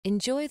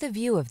Enjoy the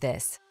view of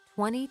this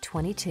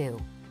 2022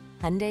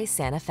 Hyundai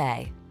Santa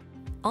Fe.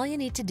 All you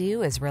need to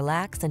do is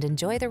relax and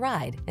enjoy the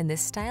ride in this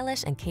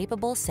stylish and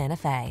capable Santa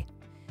Fe.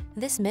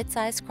 This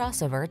midsize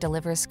crossover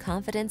delivers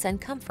confidence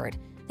and comfort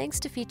thanks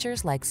to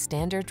features like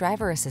standard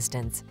driver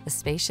assistance, a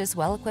spacious,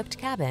 well-equipped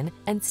cabin,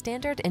 and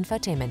standard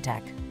infotainment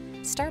tech.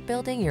 Start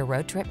building your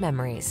road trip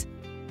memories.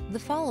 The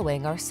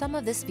following are some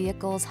of this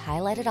vehicle's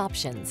highlighted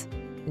options: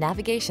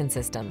 navigation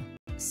system,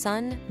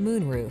 sun,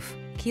 moonroof,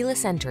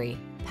 keyless entry,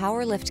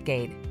 power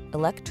liftgate,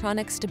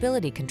 electronic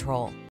stability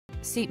control,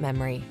 seat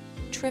memory,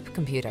 trip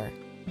computer,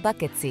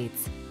 bucket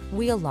seats,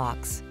 wheel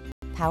locks,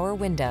 power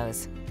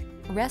windows.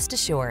 Rest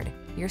assured,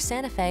 your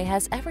Santa Fe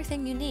has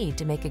everything you need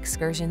to make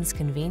excursions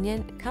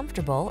convenient,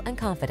 comfortable, and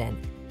confident.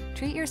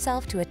 Treat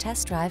yourself to a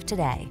test drive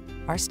today.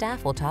 Our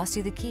staff will toss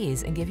you the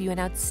keys and give you an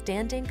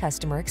outstanding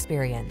customer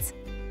experience.